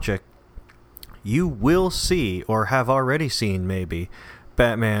real-world logic, you will see, or have already seen maybe,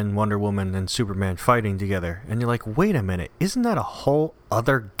 Batman, Wonder Woman, and Superman fighting together. And you're like, wait a minute, isn't that a whole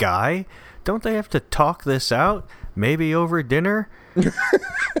other guy? Don't they have to talk this out? Maybe over dinner?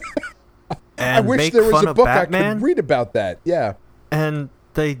 And I wish make there was fun a of book Batman? I could read about that. Yeah. And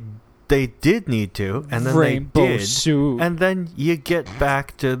they did need to, and then Rainbow they did. suit. And then you get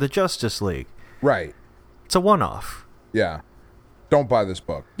back to the Justice League. Right. It's a one-off. Yeah. Don't buy this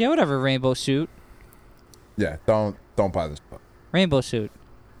book. Yeah, whatever. Rainbow suit. Yeah. Don't buy this book. Rainbow suit.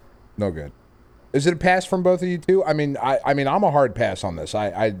 No good. Is it a pass from both of you two? I mean, I'm a hard pass on this.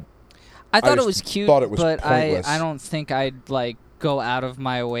 I thought it just was cute, thought it was but pointless. I don't think I'd like go out of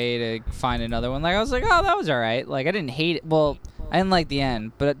my way to find another one. Like I was like, oh, that was all right. Like I didn't hate it. Well, I didn't like the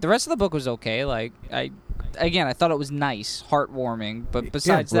end, but the rest of the book was okay. Like I thought it was nice, heartwarming. But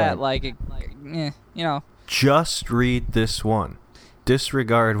besides that, right. like, you know, Just read this one.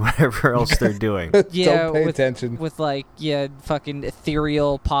 Disregard whatever else they're doing. yeah, Don't pay with, attention. with like fucking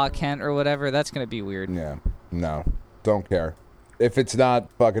ethereal Pa Kent or whatever. That's gonna be weird. Yeah. No. Don't care. If it's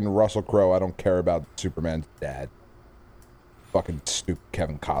not fucking Russell Crowe, I don't care about Superman's dad. Fucking stupid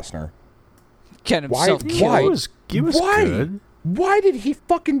Kevin Costner. Get Why- himself why? killed. He was Why? good. Why did he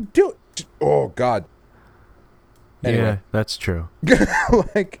fucking do it? Oh, God. Yeah, Anyway. that's true.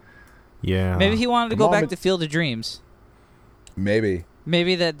 Like, Yeah. Maybe he wanted to The go back moment- to Field of Dreams. maybe.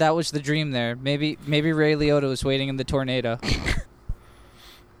 Maybe that was the dream there. Maybe Ray Liotta was waiting in the tornado.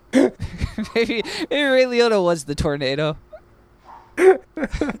 maybe Ray Liotta was the tornado.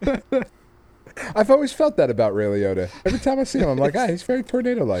 I've always felt that about Ray Liotta. Every time I see him, I'm like, he's very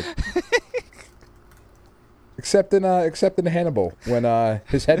tornado-like. Except in Hannibal, when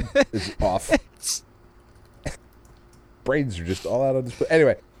his head is off. Brains are just all out on display.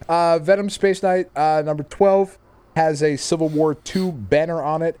 Anyway, Venom Space Knight number 12 has a Civil War II banner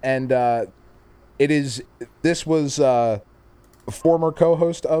on it, and this was a former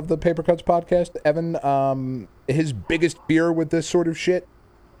co-host of the Paper Cuts podcast, Evan. His biggest fear with this sort of shit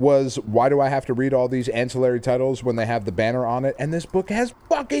was, why do I have to read all these ancillary titles when they have the banner on it? And this book has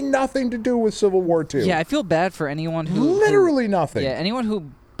fucking nothing to do with Civil War II. Yeah, I feel bad for anyone who Literally nothing. Yeah, anyone who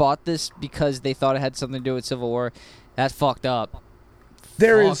bought this because they thought it had something to do with Civil War, that's fucked up.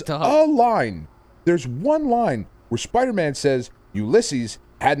 There is Fucked up. a line. There's one line where Spider-Man says, Ulysses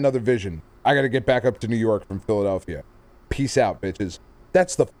had another vision. I got to get back up to New York from Philadelphia. Peace out, bitches.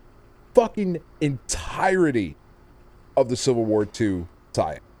 That's the fucking entirety of the Civil War II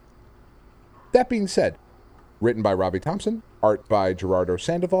tie. That being said, written by Robbie Thompson, art by Gerardo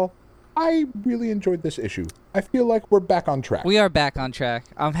Sandoval, I really enjoyed this issue. I feel like we're back on track. We are back on track.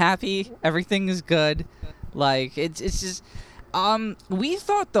 I'm happy. Everything is good. Like it's just we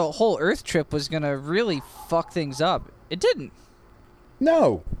thought the whole Earth trip was going to really fuck things up. It didn't.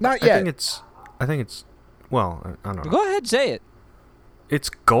 No, not I yet. think it's well, I don't know. Go ahead, say it. It's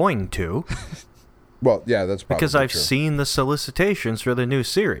going to, Well, yeah, that's probably because I've true. seen the solicitations for the new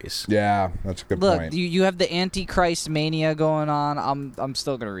series. Yeah, that's a good Look, point. you have the Antichrist mania going on. I'm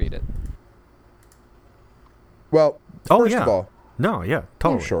still going to read it. Well, Oh, first yeah. of all, No, yeah, oh,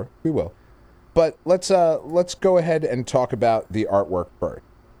 totally. sure, we will. But let's go ahead and talk about the artwork first,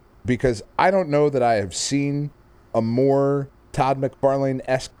 because I don't know that I have seen a more Todd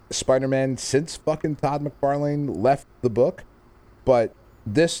McFarlane-esque Spider-Man since fucking Todd McFarlane left the book. But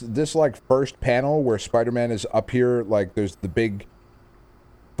this like first panel where Spider-Man is up here, like there's the big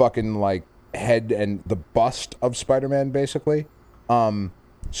fucking like head and the bust of Spider-Man basically. So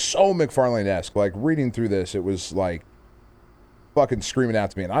McFarlane-esque. Like reading through this, it was like fucking screaming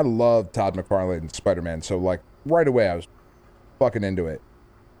out to me. And I love Todd McFarlane's Spider-Man, so like right away I was fucking into it.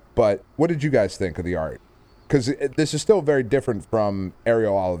 But what did you guys think of the art? Because this is still very different from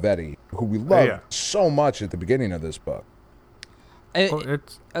Ariel Olivetti, who we loved so much at the beginning of this book.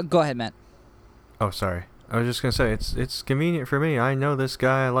 Go ahead, Matt. Oh, sorry. I was just gonna say it's convenient for me. I know this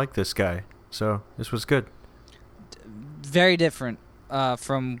guy. I like this guy. So this was good. Very different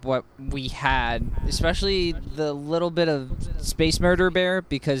from what we had, especially the little bit of Space Murder Bear,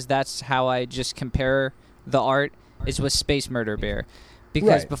 because that's how I just compare the art is with Space Murder Bear.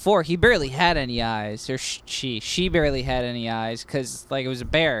 Because before he barely had any eyes, or she barely had any eyes, because like it was a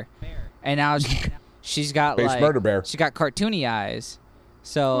bear, and now she's got Space like Murder Bear. She got cartoony eyes.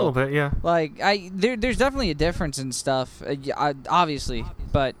 So A little bit, yeah. like there's definitely a difference in stuff, obviously,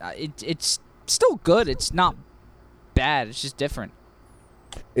 but it's still good. It's not bad. It's just different.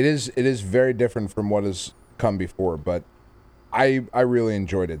 It is very different from what has come before, but I really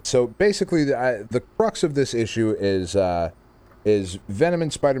enjoyed it. So basically, the crux of this issue is Venom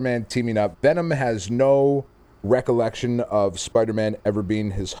and Spider-Man teaming up. Venom has no recollection of Spider-Man ever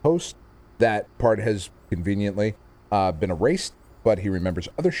being his host. That part has conveniently been erased, but he remembers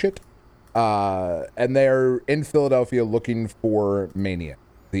other shit. And they're in Philadelphia looking for Mania,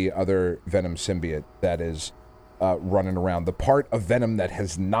 the other Venom symbiote that is running around, the part of Venom that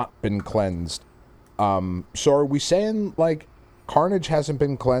has not been cleansed. So are we saying, like, Carnage hasn't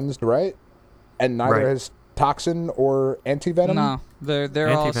been cleansed, right? And neither has Toxin or Anti-Venom? No, they're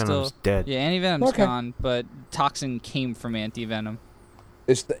all still Anti-Venom's dead. Yeah, Anti-Venom's Okay. gone, but Toxin came from Anti-Venom.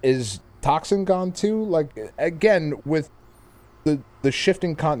 Is Toxin gone too? Like, again, with the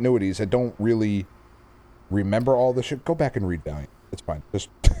shifting continuities, I don't really remember all the shit. Go back and read Valiant. It's fine. Just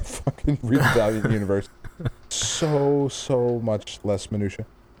fucking read the Valiant universe. So much less minutia.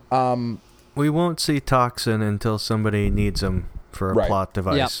 We won't see Toxin until somebody needs him for a plot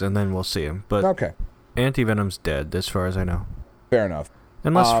device, and then we'll see him. But Okay, Anti-Venom's dead, as far as I know. fair enough.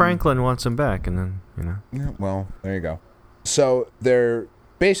 Unless Franklin wants him back, and then, you know. Yeah, well, there you go. So they're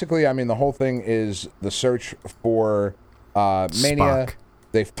basically, I mean, the whole thing is the search for Mania. Spock.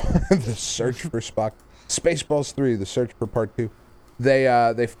 The search for Spock. Spaceballs 3, the search for Part 2.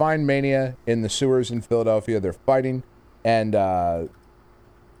 They find Mania in the sewers in Philadelphia. They're fighting, and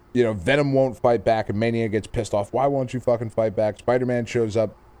Venom won't fight back, and Mania gets pissed off. Why won't you fucking fight back? Spider-Man shows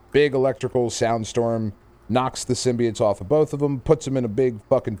up, big electrical soundstorm, knocks the symbiotes off of both of them, puts them in a big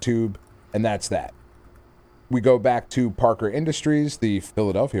fucking tube, and that's that. We go back to Parker Industries, the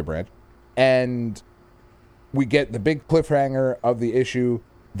Philadelphia branch, and we get the big cliffhanger of the issue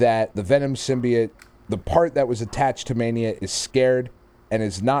that the Venom symbiote, the part that was attached to Mania, is scared, and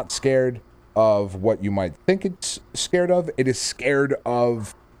is not scared of what you might think it's scared of. It is scared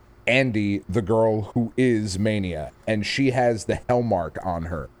of Andy, the girl who is Mania, and she has the Hellmark on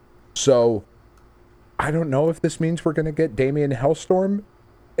her. So I don't know if this means we're going to get Damian Hellstorm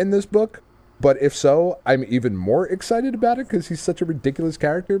in this book, but if so, I'm even more excited about it because he's such a ridiculous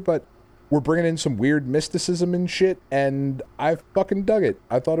character. But we're bringing in some weird mysticism and shit, and I fucking dug it.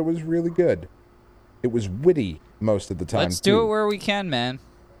 I thought it was really good. It was witty most of the time. Let's do it where we can, man.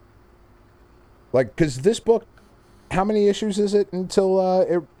 Like, because this book, how many issues is it until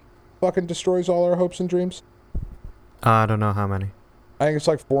it fucking destroys all our hopes and dreams? I don't know how many. I think it's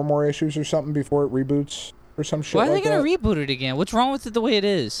like 4 more issues or something before it reboots or some shit. Why are like they going that. to reboot it again? What's wrong with it the way it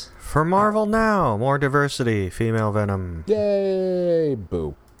is? For Marvel now, more diversity, female Venom. Yay,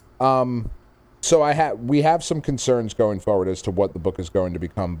 boo. So we have some concerns going forward as to what the book is going to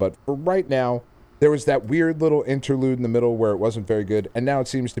become, but for right now, there was that weird little interlude in the middle where it wasn't very good, and now it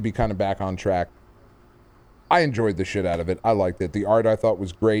seems to be kind of back on track. I enjoyed the shit out of it. I liked it. The art I thought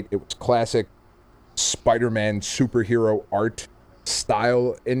was great. It was classic Spider-Man superhero art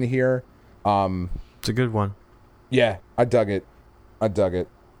style in here. It's a good one. Yeah, I dug it.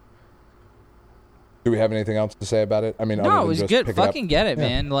 Do we have anything else to say about it? I mean, other No, than it was just good. pick it up? Fucking get it, Yeah.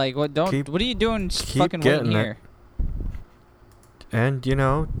 man. Like, what are you doing keep fucking waiting getting it. here? And,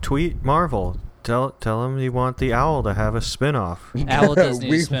 tweet Marvel. Tell them you want the Owl to have a spin-off. Owl does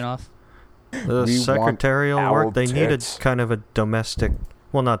need We- a spinoff. The We want secretarial owl work, they needed tits. kind of a domestic...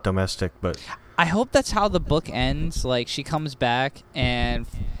 Well, not domestic, but... I hope that's how the book ends. Like, she comes back and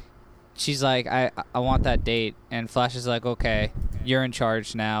she's like, I want that date. And Flash is like, okay, you're in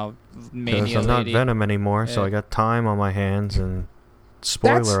charge now, Mania Because I'm not lady. Venom anymore, so Yeah. I got time on my hands. And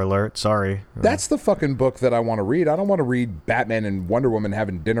spoiler alert, sorry. That's the fucking book that I want to read. I don't want to read Batman and Wonder Woman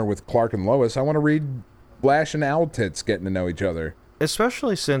having dinner with Clark and Lois. I want to read Flash and Owl Tits getting to know each other.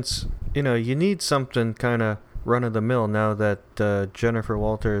 Especially since, you need something kind of run-of-the-mill now that Jennifer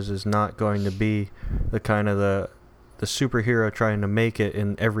Walters is not going to be the kind of the superhero trying to make it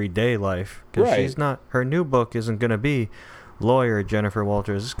in everyday life. Because Right. she's not, her new book isn't going to be lawyer Jennifer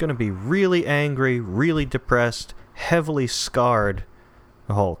Walters. It's going to be really angry, really depressed, heavily scarred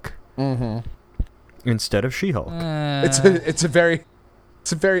Hulk. Mm-hmm. Instead of She-Hulk. It's a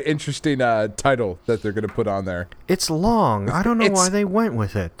very interesting title that they're going to put on there. It's long. I don't know why they went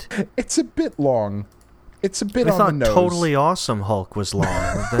with it. It's a bit long. It's a bit I on thought the nose. Totally Awesome Hulk was long.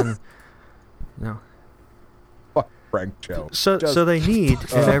 But then, no. Fuck Frank Cho. So they need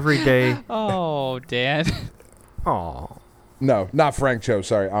an everyday. Oh, Dan. Oh, No, not Frank Cho.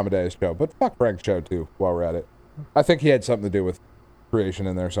 Sorry, Amadeus Cho. But fuck Frank Cho too. While we're at it, I think he had something to do with creation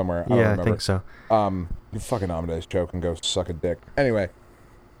in there somewhere. I don't yeah, I remember. think so. You fucking Amadeus Cho can go suck a dick. Anyway,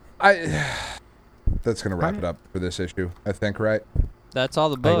 that's gonna wrap it up for this issue. I think, right? That's all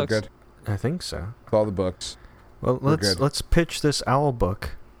the I think we're books. good. I think so. That's all the books. Well, We're good. let's pitch this owl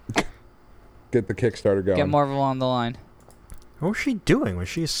book. Get the Kickstarter going. Get Marvel on the line. What was she doing? Was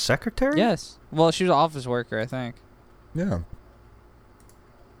she a secretary? Yes. Well, she was an office worker, I think. Yeah.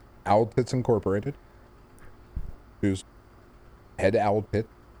 Owl Tits Incorporated. She was head Owl Tit,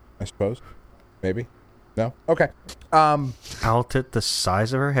 I suppose. Maybe. No? Okay. Owl tit the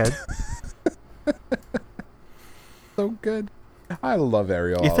size of her head. So good. I love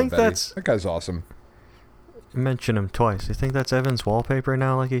Ariel. You think Olivetti. that's- That guy's awesome. Mention him twice. You think that's Evan's wallpaper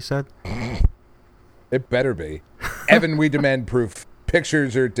now, like he said? It better be. Evan, we demand proof.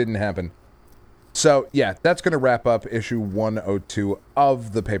 Pictures or it didn't happen. So, yeah, that's going to wrap up issue 102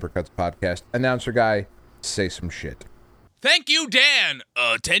 of the Paper Cuts podcast. Announcer guy, say some shit. Thank you, Dan!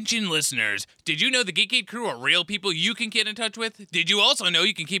 Attention listeners, did you know the Geekade crew are real people you can get in touch with? Did you also know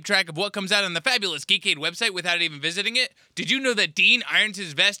you can keep track of what comes out on the fabulous Geekade website without even visiting it? Did you know that Dean irons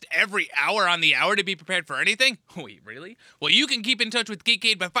his vest every hour on the hour to be prepared for anything? Wait, really? Well, you can keep in touch with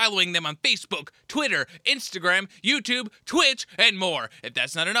Geekade by following them on Facebook, Twitter, Instagram, YouTube, Twitch, and more. If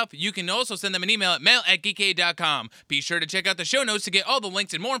that's not enough, you can also send them an email at mail@geekade.com. Be sure to check out the show notes to get all the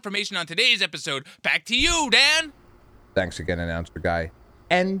links and more information on today's episode. Back to you, Dan! Thanks again, Announcer Guy.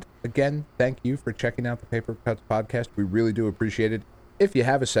 And again, thank you for checking out the Paper Cuts podcast. We really do appreciate it. If you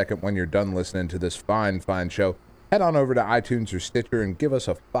have a second when you're done listening to this fine show, head on over to iTunes or Stitcher and give us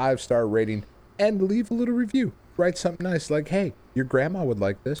a 5-star rating and leave a little review. Write something nice like, hey, your grandma would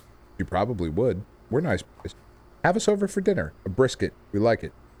like this. You probably would. We're nice boys. Have us over for dinner. A brisket. We like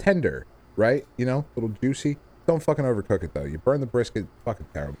it. Tender, right? You know, a little juicy. Don't fucking overcook it, though. You burn the brisket, fucking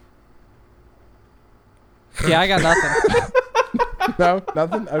terrible. Yeah, I got nothing. No?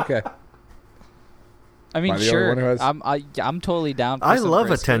 Nothing? Okay. I mean, Am I the only one who sure. has- I'm totally down for I some love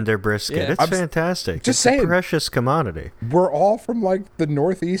brisket. a tender brisket. Yeah. It's fantastic. just it's a saying. precious commodity. We're all from, like, the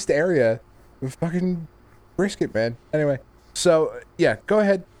northeast area of fucking brisket, man. Anyway, so, yeah, go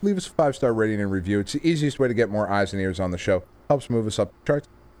ahead. Leave us a 5-star rating and review. It's the easiest way to get more eyes and ears on the show. Helps move us up the charts.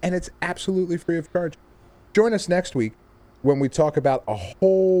 And it's absolutely free of charge. Join us next week when we talk about a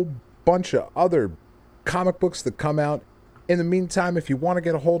whole bunch of other comic books that come out. In the meantime, if you want to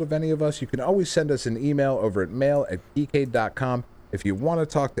get a hold of any of us, you can always send us an email over at mail@geekade.com. If you want to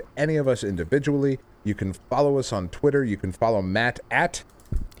talk to any of us individually, you can follow us on Twitter. You can follow Matt at...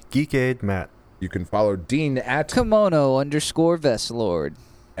 Geekade Matt. You can follow Dean at... Kimono_Vestlord.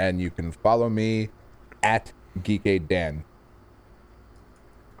 And you can follow me at Geekade Dan.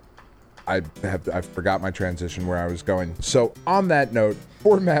 I forgot my transition where I was going. So on that note,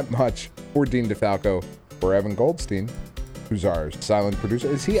 for Matt Much, for Dean DeFalco, for Evan Goldstein, who's our silent producer.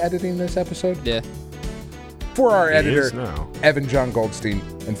 Is he editing this episode? Yeah. For our He is editor, now. Evan John Goldstein,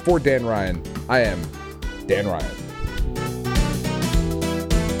 and for Dan Ryan, I am Dan Ryan.